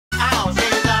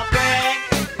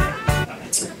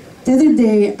The other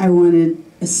day I wanted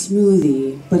a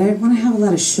smoothie, but I want to have a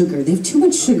lot of sugar. They have too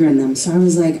much sugar in them, so I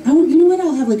was like, oh, you know what,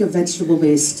 I'll have like a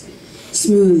vegetable-based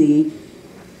smoothie.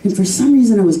 And for some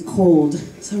reason I was cold,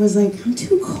 so I was like, I'm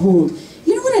too cold.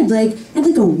 You know what I'd like? I'd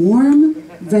like a warm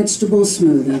vegetable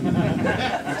smoothie.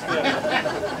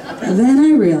 And then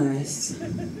I realized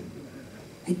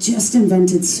I just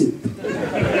invented soup.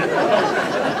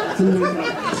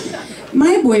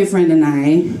 My boyfriend and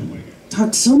I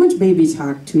talked so much baby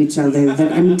talk to each other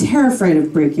that I'm terrified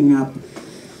of breaking up.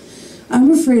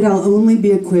 I'm afraid I'll only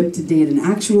be equipped to date an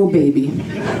actual baby.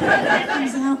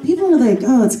 Turns out, people are like,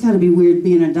 oh, it's gotta be weird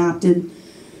being adopted.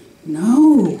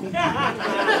 No.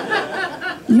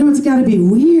 You know what's gotta be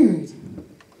weird?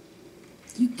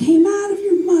 You came out of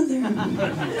your mother.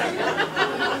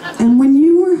 And when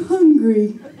you were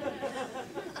hungry,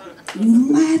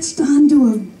 you latched onto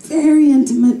a very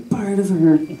intimate part of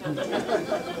her.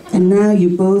 And now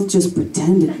you both just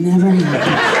pretend it never happened.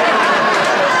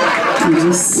 You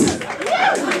just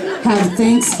have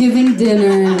Thanksgiving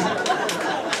dinner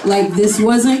like this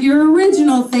wasn't your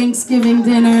original Thanksgiving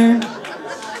dinner.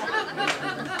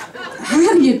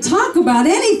 How do you talk about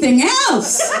anything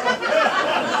else?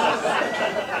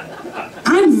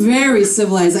 I'm very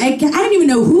civilized. I don't even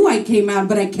know who I came out,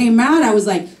 but I came out, I was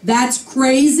like, that's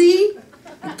crazy.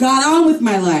 I got on with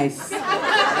my life.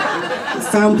 I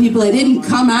found people I didn't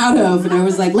come out of, and I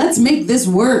was like, let's make this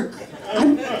work.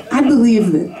 I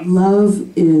believe that love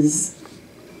is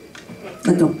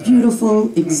like a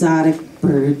beautiful, exotic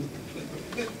bird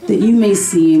that you may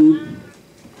see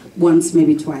once,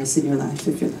 maybe twice in your life,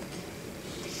 if you're lucky.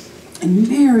 And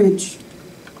marriage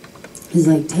is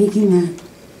like taking that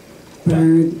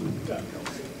bird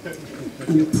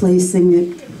and placing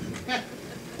it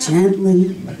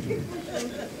gently in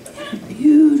a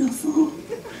beautiful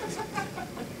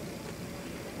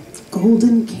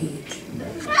golden cage.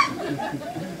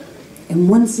 And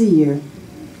once a year,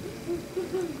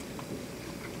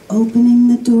 opening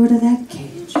the door to that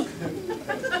cage,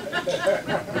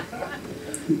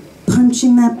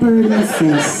 punching that bird in the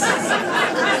face,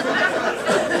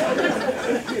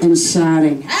 and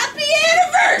shouting, "Happy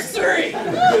anniversary!"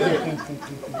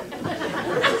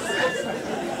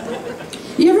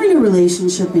 You ever in a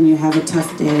relationship and you have a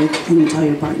tough day and you tell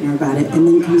your partner about it, and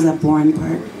then comes that boring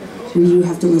part where you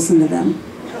have to listen to them?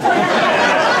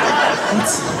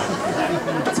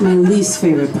 It's my least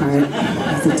favorite part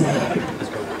of the day.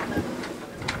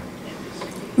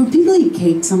 When people eat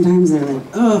cake, sometimes they're like,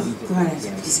 oh, God, I had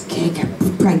a piece of cake, I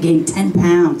probably gained 10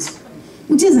 pounds,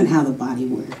 which isn't how the body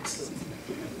works.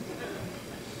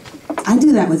 I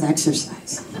do that with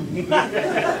exercise.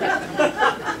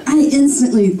 I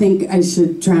instantly think I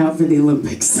should try out for the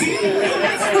Olympics.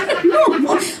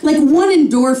 Like one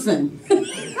endorphin.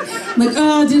 Like,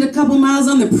 oh, I did a couple miles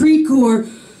on the Precor.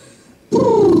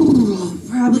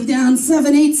 Probably down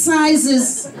 7-8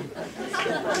 sizes.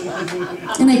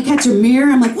 And I catch a mirror,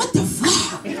 I'm like, what the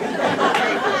fuck?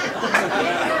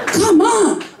 Come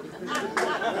on!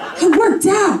 I worked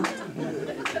out.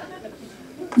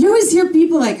 You always hear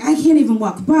people like, I can't even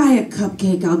walk by a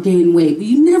cupcake, I'll gain weight. But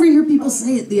you never hear people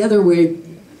say it the other way.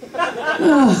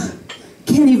 Ugh,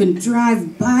 can't even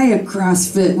drive by a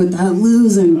CrossFit without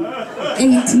losing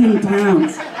 18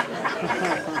 pounds.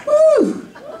 Woo!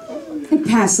 I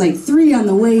passed like 3 on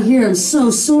the way here. I'm so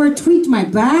sore, tweaked my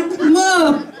back.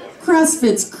 Whoa!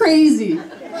 CrossFit's crazy.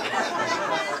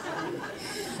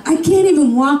 I can't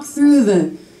even walk through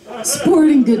the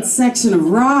sporting goods section of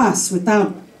Ross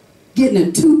without getting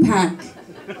a 2-pack.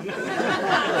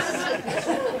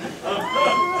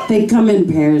 They come in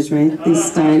pairs, right? They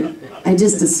start. I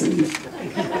just assumed.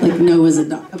 Like Noah's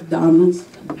abdominals.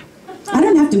 I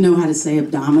don't have to know how to say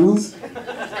abdominals.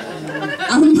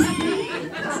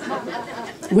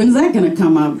 When's that gonna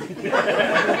come up?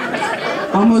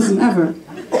 Almost never.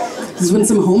 Because when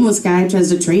some homeless guy tries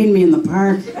to train me in the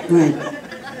park, I'm like,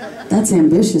 that's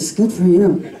ambitious, good for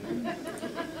you.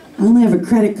 I only have a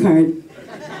credit card.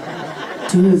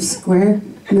 Do you have Square?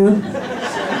 No?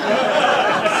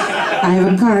 I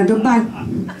have a card, goodbye.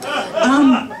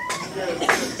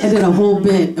 I did a whole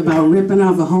bit about ripping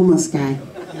off a homeless guy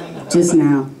just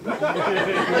now.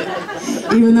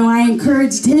 Even though I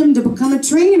encouraged him to become a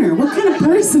trainer. What kind of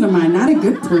person am I? Not a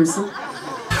good person.